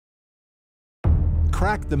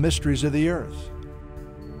crack the mysteries of the Earth.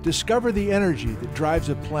 Discover the energy that drives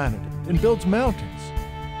a planet and builds mountains.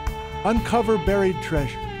 Uncover buried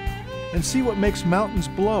treasure and see what makes mountains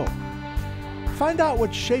blow. Find out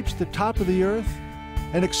what shapes the top of the Earth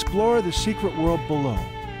and explore the secret world below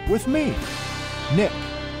with me, Nick,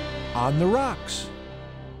 on the rocks.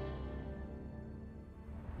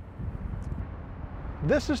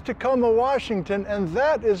 This is Tacoma, Washington, and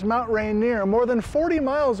that is Mount Rainier, more than 40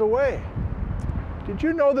 miles away. Did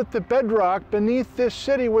you know that the bedrock beneath this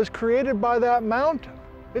city was created by that mountain?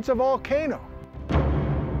 It's a volcano.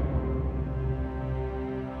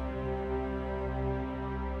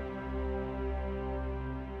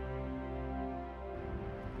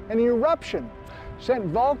 An eruption sent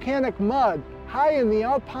volcanic mud high in the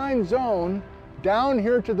alpine zone down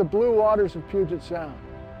here to the blue waters of Puget Sound.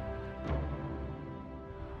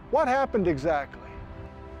 What happened exactly?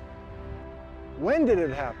 When did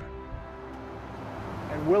it happen?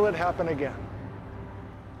 And will it happen again?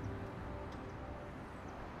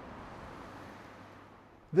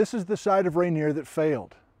 This is the side of Rainier that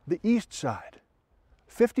failed, the east side.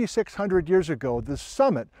 5,600 years ago, the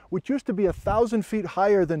summit, which used to be 1,000 feet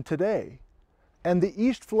higher than today, and the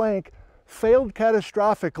east flank failed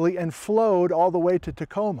catastrophically and flowed all the way to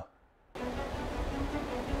Tacoma.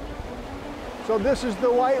 So this is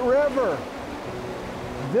the White River.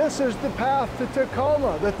 This is the path to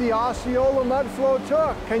Tacoma that the Osceola Mudflow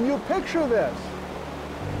took. Can you picture this?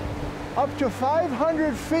 Up to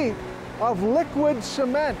 500 feet of liquid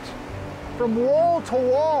cement from wall to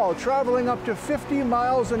wall, traveling up to 50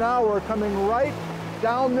 miles an hour, coming right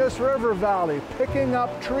down this river valley, picking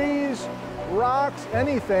up trees, rocks,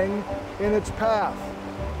 anything in its path.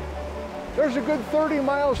 There's a good 30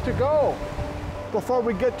 miles to go before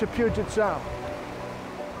we get to Puget Sound.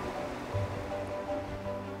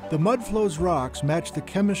 The mudflow's rocks match the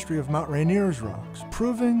chemistry of Mount Rainier's rocks,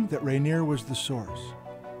 proving that Rainier was the source.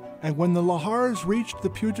 And when the Lahars reached the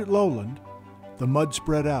Puget lowland, the mud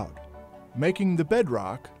spread out, making the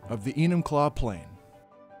bedrock of the Enumclaw Plain.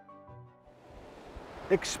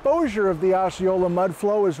 Exposure of the Osceola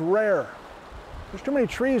Mudflow is rare. There's too many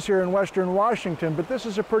trees here in western Washington, but this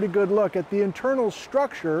is a pretty good look at the internal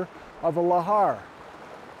structure of a lahar.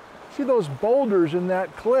 See those boulders in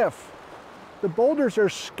that cliff? The boulders are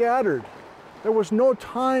scattered. There was no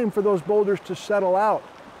time for those boulders to settle out.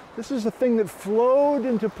 This is a thing that flowed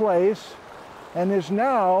into place and is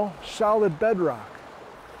now solid bedrock.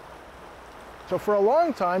 So for a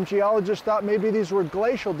long time, geologists thought maybe these were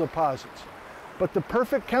glacial deposits. But the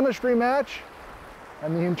perfect chemistry match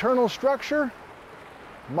and the internal structure,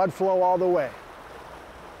 mudflow all the way.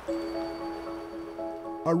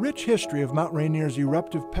 A rich history of Mount Rainier's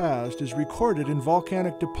eruptive past is recorded in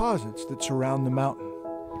volcanic deposits that surround the mountain.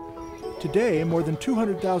 Today, more than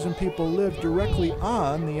 200,000 people live directly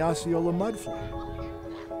on the Osceola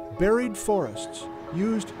Mudflow. Buried forests,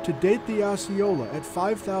 used to date the Osceola at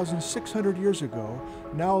 5,600 years ago,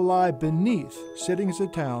 now lie beneath cities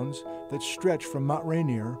and towns that stretch from Mount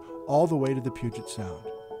Rainier all the way to the Puget Sound.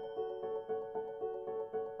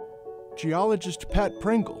 Geologist Pat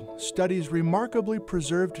Pringle studies remarkably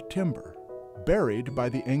preserved timber buried by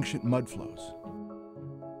the ancient mudflows.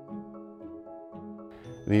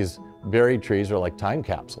 These buried trees are like time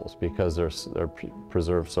capsules because they're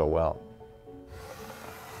preserved so well.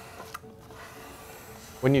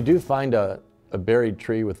 When you do find a buried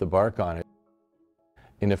tree with the bark on it,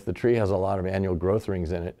 and if the tree has a lot of annual growth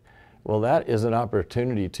rings in it, well, that is an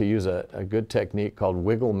opportunity to use a good technique called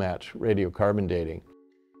wiggle match radiocarbon dating.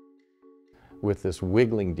 With this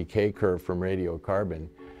wiggling decay curve from radiocarbon,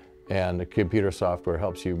 and the computer software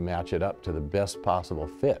helps you match it up to the best possible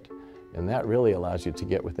fit. And that really allows you to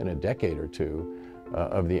get within a decade or two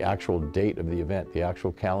of the actual date of the event, the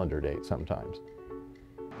actual calendar date sometimes.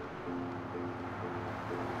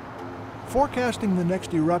 Forecasting the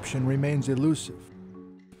next eruption remains elusive,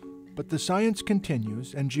 but the science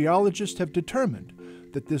continues and geologists have determined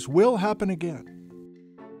that this will happen again.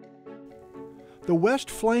 The west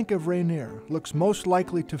flank of Rainier looks most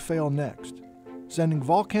likely to fail next, sending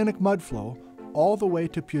volcanic mudflow all the way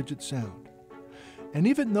to Puget Sound. And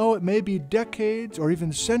even though it may be decades or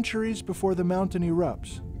even centuries before the mountain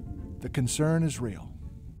erupts, the concern is real.